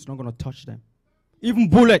thing is not going to touch them. Even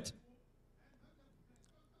bullet.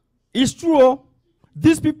 It's true.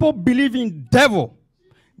 These people believe in devil.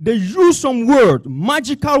 They use some word,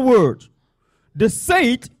 magical word. They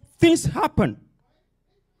say it, things happen.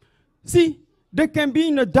 See, they can be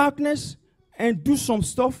in the darkness and do some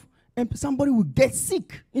stuff, and somebody will get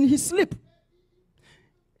sick in his sleep.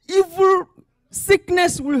 Evil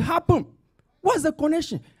sickness will happen. What's the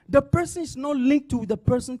connection? The person is not linked to the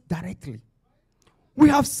person directly. We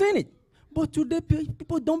have seen it. But today,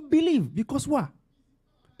 people don't believe. Because what?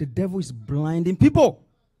 The devil is blinding people.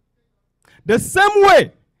 The same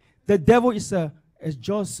way, the devil is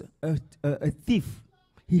just a thief.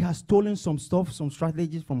 He has stolen some stuff, some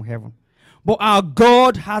strategies from heaven. But our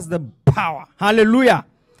God has the power. Hallelujah.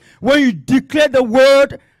 When you declare the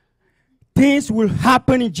word, things will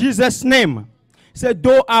happen in Jesus' name. He said,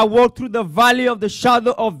 though I walk through the valley of the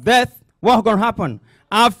shadow of death, what's going to happen?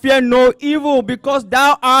 I fear no evil because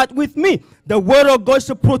thou art with me. The word of God is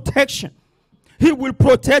a protection. He will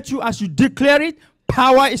protect you as you declare it.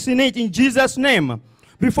 Power is in it in Jesus' name.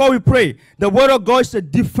 Before we pray, the word of God is a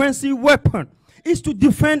defensive weapon. It's to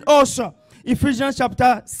defend also. Ephesians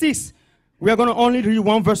chapter 6. We are going to only read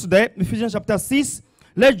one verse there. Ephesians chapter 6.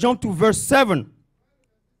 Let's jump to verse 7.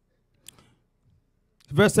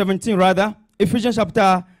 Verse 17 rather. Ephesians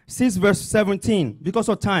chapter 6 verse 17. Because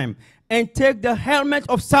of time. And take the helmet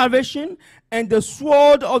of salvation and the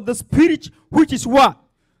sword of the Spirit, which is what?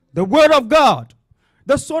 The word of God.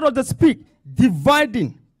 The sword of the Spirit.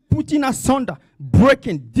 Dividing. Putting asunder.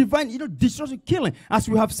 Breaking. Dividing. Destroying. Killing. As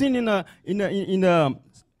we have seen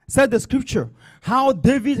said the scripture. How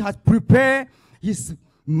David has prepared his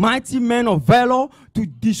mighty men of valor to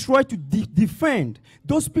destroy, to defend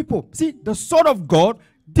those people. See, the sword of God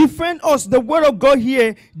defend us. The word of God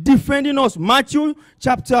here defending us. Matthew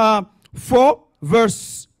chapter 4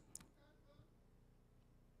 verse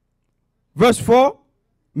 4.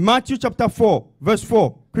 Matthew chapter 4 verse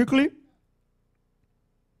 4. Quickly.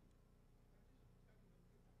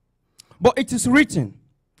 But it is written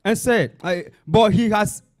and said,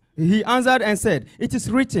 he answered and said, it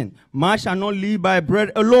is written, man shall not live by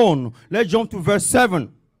bread alone. Let's jump to verse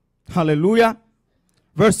 7. Hallelujah.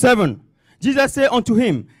 Verse 7. Jesus said unto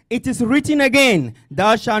him, it is written again,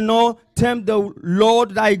 thou shalt not tempt the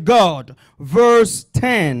Lord thy God. Verse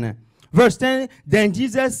 10. Verse 10. Then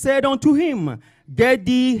Jesus said unto him, get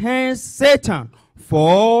thee hence, Satan,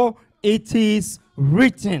 for it is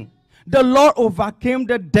written. The Lord overcame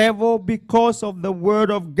the devil because of the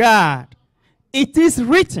word of God. It is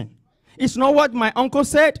written. It's not what my uncle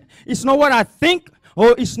said. It's not what I think.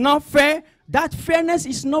 Or it's not fair. That fairness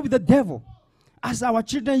is not with the devil. As our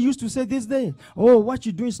children used to say this day. Oh, what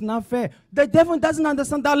you do is not fair. The devil doesn't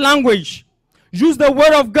understand that language. Use the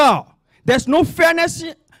word of God. There's no fairness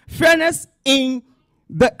in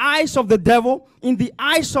the eyes of the devil. In the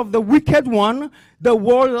eyes of the wicked one, the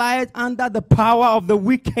world lies under the power of the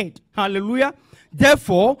wicked. Hallelujah.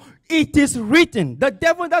 Therefore, it is written. The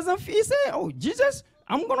devil doesn't say, oh, Jesus,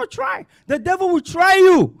 I'm going to try. The devil will try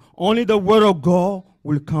you. Only the word of God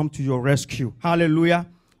will come to your rescue. Hallelujah.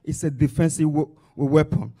 It's a defensive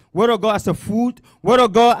weapon. Word of God as the food. Word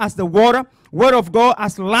of God as the water. Word of God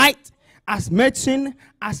as light, as medicine,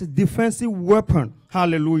 as a defensive weapon.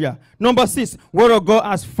 Hallelujah. Number 6, word of God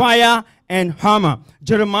as fire and hammer.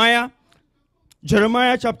 Jeremiah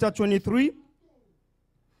chapter 23.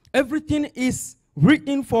 Everything is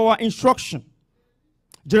written for our instruction.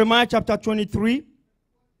 Jeremiah chapter 23.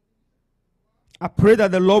 I pray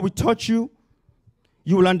that the Lord will touch you.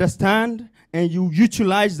 You will understand and you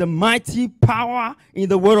utilize the mighty power in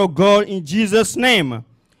the word of God in Jesus' name.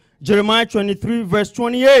 Jeremiah 23 verse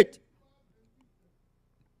 28.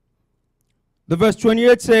 The verse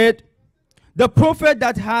 28 said, the prophet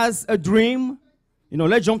that has a dream,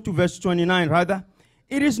 let's jump to verse 29 rather.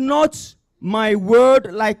 It is not my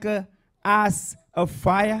word like as a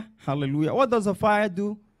fire. Hallelujah. What does a fire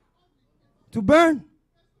do? To burn.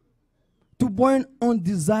 to burn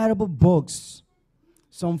undesirable bugs.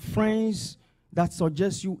 Some friends that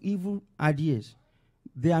suggest you evil ideas,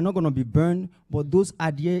 they are not going to be burned, but those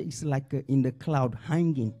ideas is like in the cloud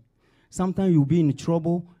hanging. Sometimes you'll be in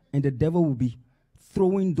trouble and the devil will be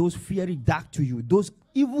throwing those fiery darts to you. Those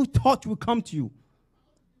evil thoughts will come to you.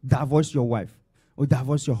 Divorce your wife or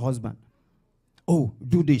divorce your husband. Oh,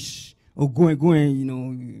 do this. Or go and,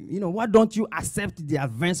 you know, why don't you accept the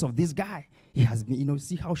advance of this guy? He has been,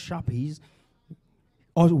 see how sharp he is.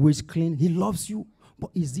 Always clean. He loves you. But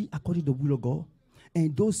is he according to the will of God?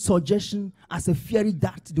 And those suggestions as a fiery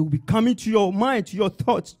dart, they will be coming to your mind, to your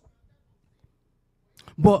thoughts.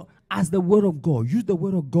 But as the word of God, use the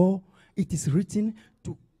word of God, it is written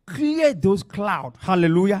to clear those clouds.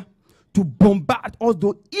 Hallelujah. To bombard all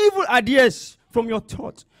those evil ideas from your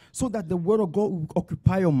thoughts, so that the word of God will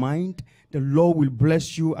occupy your mind. The Lord will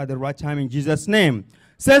bless you at the right time in Jesus' name.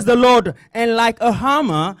 Says the Lord, and like a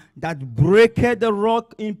hammer that breaketh the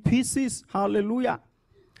rock in pieces. Hallelujah.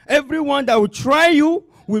 Everyone that will try you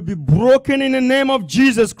will be broken in the name of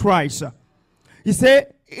Jesus Christ. He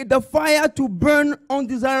said, the fire to burn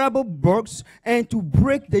undesirable bugs and to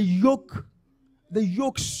break the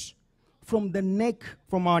yokes from the neck,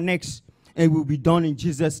 from our necks, and will be done in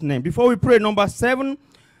Jesus' name. Before we pray, number 7,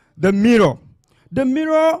 the mirror. The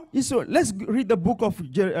mirror is, let's read the book of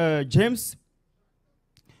James.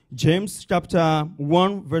 James chapter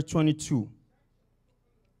 1 verse 22.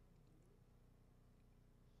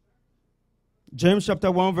 James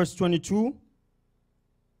chapter 1 verse 22.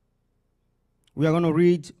 We are going to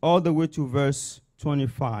read all the way to verse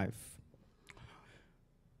 25.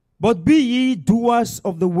 But be ye doers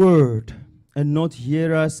of the word, and not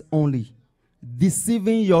hearers only,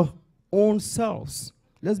 deceiving your own selves.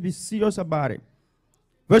 Let's be serious about it.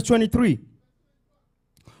 Verse 23.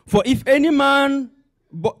 For if any man,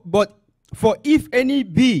 for if any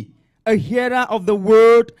be a hearer of the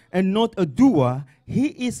word and not a doer, he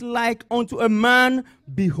is like unto a man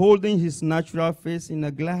beholding his natural face in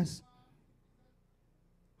a glass.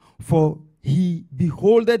 For he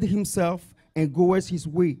beholdeth himself and goeth his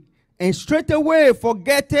way, and straightway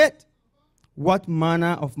forgetteth what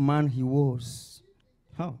manner of man he was.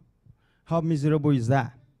 How miserable is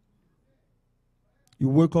that? You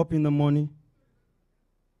wake up in the morning,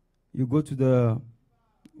 you go to the,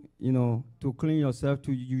 to clean yourself,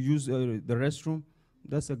 you use the restroom.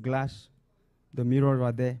 There's a glass, the mirror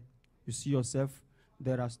right there. You see yourself.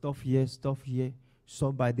 There are stuff here,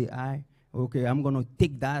 saw by the eye. Okay, I'm going to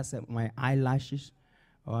take that as my eyelashes.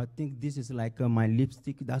 I think this is like my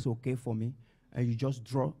lipstick. That's okay for me. And you just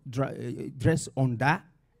dress on that,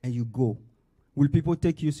 and you go. Will people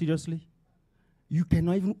take you seriously? You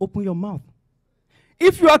cannot even open your mouth.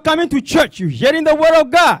 If you are coming to church, you're hearing the word of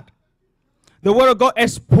God. The word of God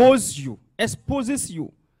exposes you.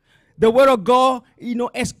 The word of God,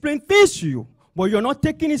 explains things to you. But you're not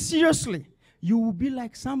taking it seriously. You will be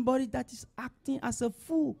like somebody that is acting as a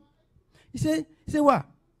fool. He said what?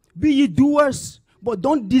 Be ye doers, but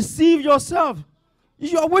don't deceive yourself.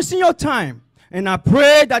 You are wasting your time. And I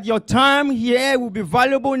pray that your time here will be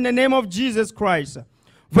valuable in the name of Jesus Christ.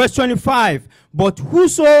 Verse 25. But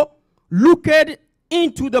whoso looketh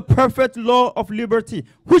into the perfect law of liberty,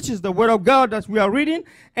 which is the word of God that we are reading,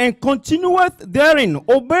 and continueth therein,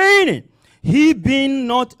 obeying it, he being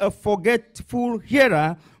not a forgetful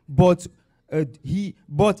hearer, but a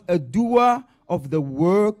doer of the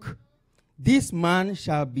work, this man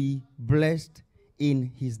shall be blessed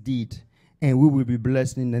in his deed. And we will be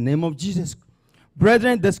blessed in the name of Jesus.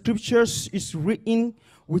 Brethren, the scriptures is written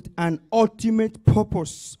with an ultimate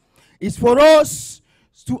purpose. It's for us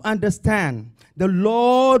to understand. The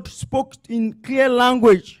Lord spoke in clear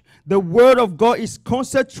language. The word of God is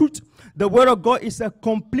constant truth. The word of God is a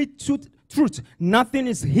complete truth. Nothing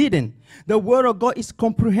is hidden. The word of God is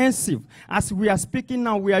comprehensive. As we are speaking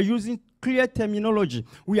now, we are using clear terminology.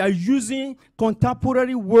 We are using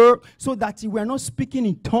contemporary word so that we are not speaking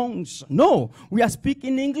in tongues. No, we are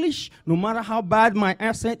speaking English. No matter how bad my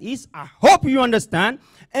accent is, I hope you understand.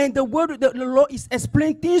 And the word, the Lord is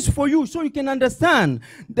explaining things for you so you can understand.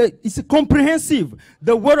 It's comprehensive.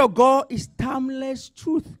 The word of God is timeless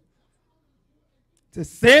truth. The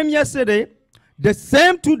same yesterday, the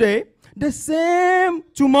same today, the same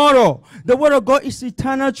tomorrow. The word of God is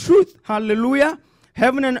eternal truth. Hallelujah.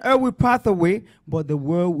 Heaven and earth will pass away, but the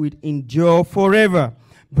word will endure forever.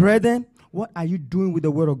 Brethren, what are you doing with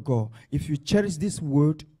the word of God? If you cherish this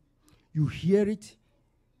word, you hear it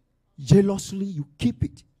jealously, you keep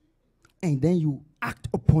it, and then you act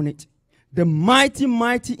upon it. The mighty,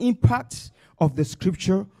 mighty impact of the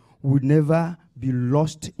scripture will never be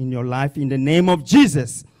lost in your life in the name of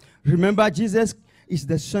Jesus. Remember, Jesus is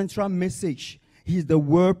the central message. He is the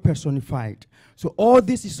Word personified. So all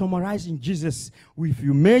this is summarized in Jesus. If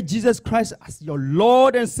you made Jesus Christ as your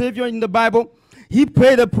Lord and Savior in the Bible, He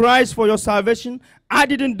paid the price for your salvation. I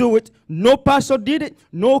didn't do it. No pastor did it.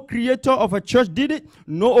 No creator of a church did it.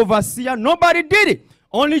 No overseer. Nobody did it.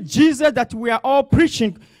 Only Jesus that we are all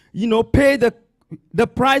preaching, paid the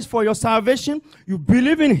price for your salvation. You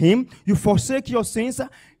believe in Him. You forsake your sins.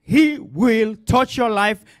 He will touch your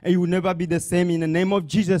life and you will never be the same in the name of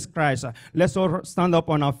Jesus Christ. Let's all stand up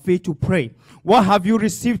on our feet to pray. What have you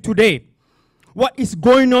received today? What is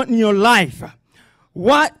going on in your life?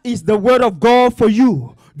 What is the word of God for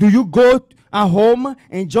you? Do you go at home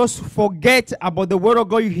and just forget about the word of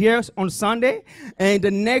God you hear on Sunday, and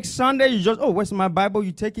the next Sunday you just, where's my Bible?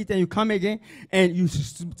 You take it and you come again and you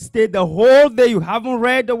stay the whole day. You haven't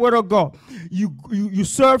read the word of God. You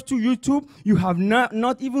serve to YouTube. You have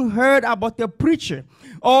not even heard about the preacher.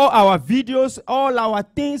 All our videos, all our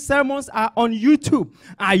sermons are on YouTube.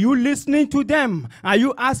 Are you listening to them? Are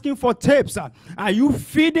you asking for tips? Are you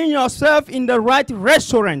feeding yourself in the right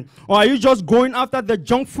restaurant? Or are you just going after the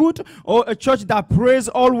junk food? Or a church that prays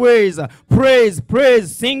always,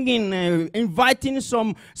 praise, singing, inviting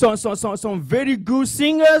some very good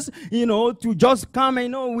singers, to just come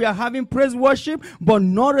and, we are having praise worship, but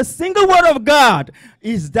not a single word of God.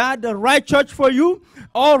 Is that the right church for you?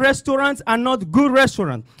 All restaurants are not good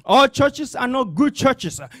restaurants. All churches are not good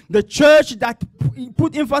churches. The church that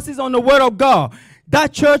put emphasis on the word of God,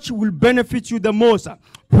 that church will benefit you the most.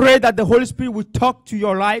 Pray that the Holy Spirit will talk to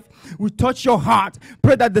your life, will touch your heart.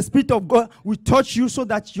 Pray that the Spirit of God will touch you so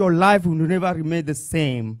that your life will never remain the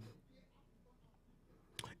same.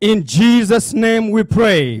 In Jesus' name we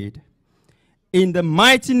prayed. In the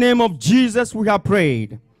mighty name of Jesus we have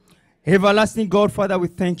prayed. Everlasting God, Father, we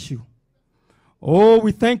thank you. Oh,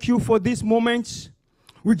 we thank you for this moment.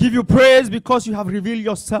 We give you praise because you have revealed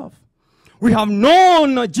yourself. We have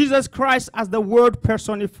known Jesus Christ as the Word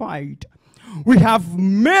personified. We have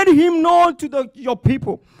made Him known to your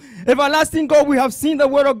people. Everlasting God, we have seen the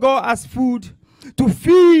Word of God as food to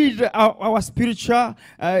feed our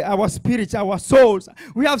spirits, our souls.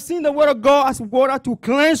 We have seen the Word of God as water to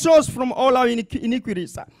cleanse us from all our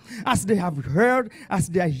iniquities. As they have heard, as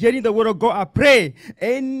they are hearing the Word of God, I pray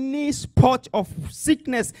any spot of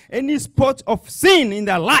sickness, any spot of sin in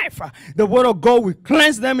their life, the Word of God will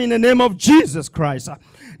cleanse them in the name of Jesus Christ.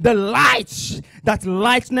 The light that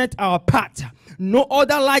lighteneth our path. No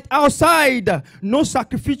other light outside. No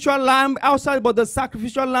sacrificial lamb outside but the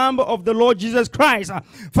sacrificial lamb of the Lord Jesus Christ.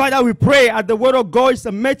 Father, we pray as the word of God is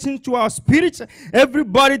a medicine to our spirits.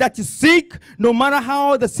 Everybody that is sick, no matter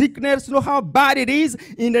how the sickness, no how bad it is,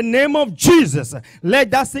 in the name of Jesus, let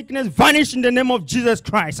that sickness vanish in the name of Jesus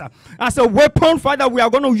Christ. As a weapon, Father, we are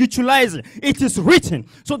going to utilize it. It is written.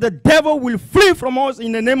 So the devil will flee from us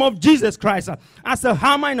in the name of Jesus Christ. As a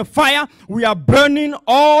hammer in a fire, we are burning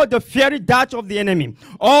all the fiery darts of the enemy.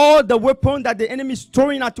 All the weapons that the enemy is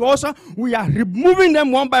throwing at us, we are removing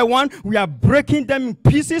them one by one. We are breaking them in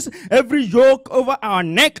pieces. Every yoke over our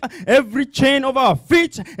neck, every chain over our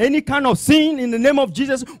feet, any kind of sin in the name of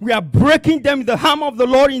Jesus, we are breaking them with the hammer of the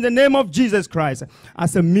Lord in the name of Jesus Christ.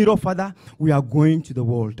 As a mirror, Father, we are going to the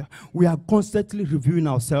world. We are constantly reviewing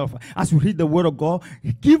ourselves. As we read the word of God,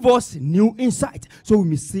 give us new insight so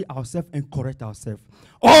we may see ourselves and correct ourselves.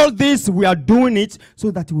 All this, we are doing it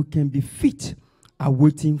so that we can be fit,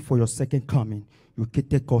 awaiting for your second coming. You can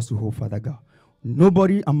take us to home, Father God.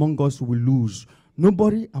 Nobody among us will lose.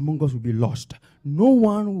 Nobody among us will be lost. No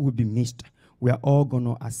one will be missed. We are all going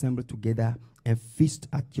to assemble together and feast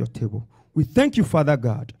at your table. We thank you, Father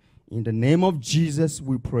God. In the name of Jesus,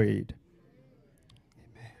 we prayed.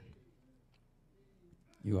 Amen.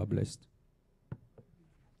 You are blessed.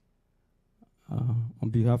 On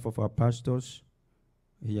behalf of our pastors,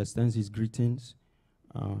 he extends his greetings.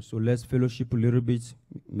 So let's fellowship a little bit.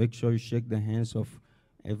 Make sure you shake the hands of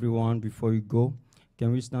everyone before you go.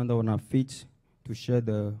 Can we stand on our feet to share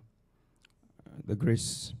the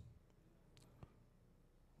grace?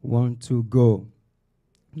 1, 2, go.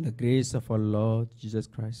 The grace of our Lord Jesus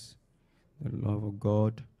Christ, the love of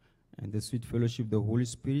God, and the sweet fellowship of the Holy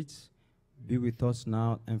Spirit be with us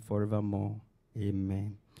now and forevermore.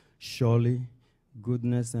 Amen. Surely,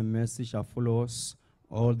 goodness and mercy shall follow us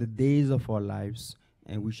all the days of our lives,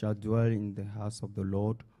 and we shall dwell in the house of the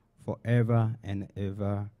Lord forever and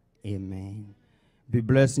ever. Amen. Be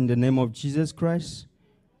blessed in the name of Jesus Christ.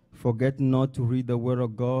 Forget not to read the word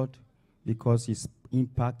of God, because his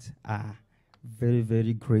impact are very,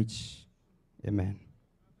 very great. Amen.